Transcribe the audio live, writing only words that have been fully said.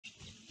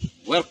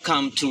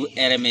Welcome to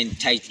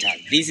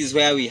Elementaita. This is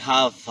where we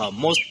have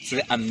most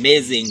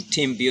amazing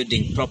team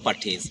building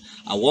properties.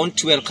 I want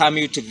to welcome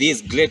you to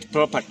this great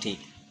property,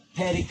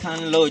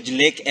 Pelican Lodge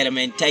Lake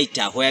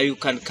Elementaita, where you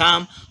can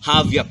come,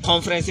 have your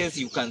conferences,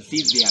 you can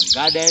see their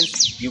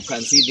gardens, you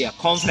can see their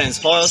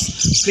conference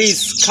halls.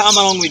 Please come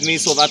along with me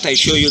so that I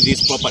show you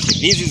this property.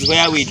 This is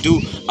where we do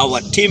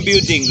our team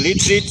building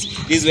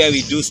retreats. This is where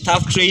we do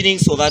staff training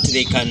so that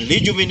they can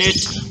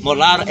rejuvenate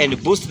morale and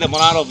boost the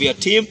morale of your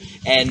team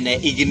and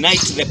ignite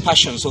the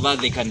passion so that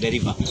they can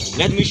deliver.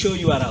 Let me show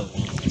you around.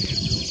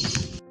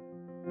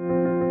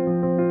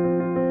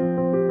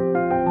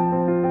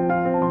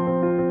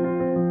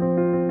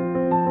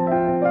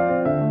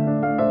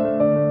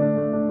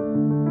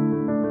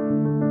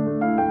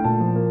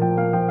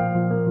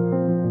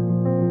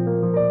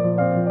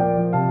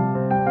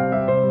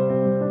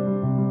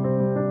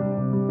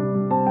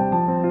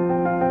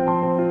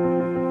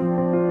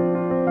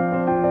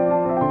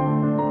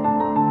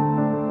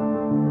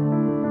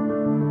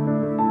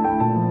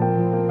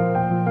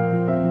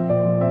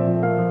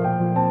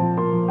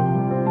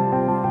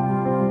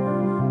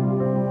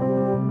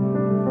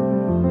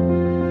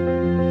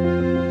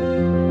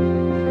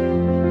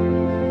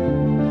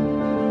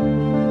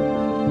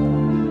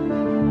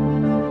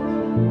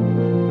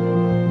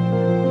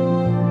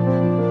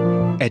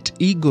 At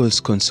Eagles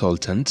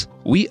Consultants,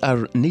 we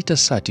are NITA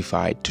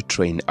certified to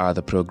train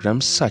other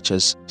programs such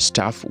as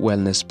staff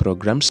wellness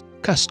programs,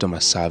 customer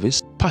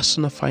service,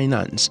 personal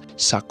finance,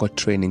 circle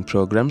training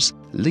programs,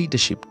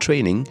 leadership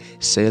training,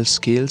 sales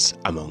skills,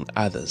 among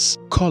others.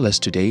 Call us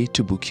today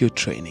to book your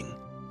training.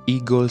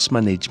 Eagles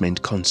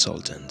Management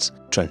Consultants,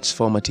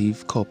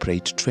 transformative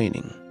corporate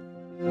training.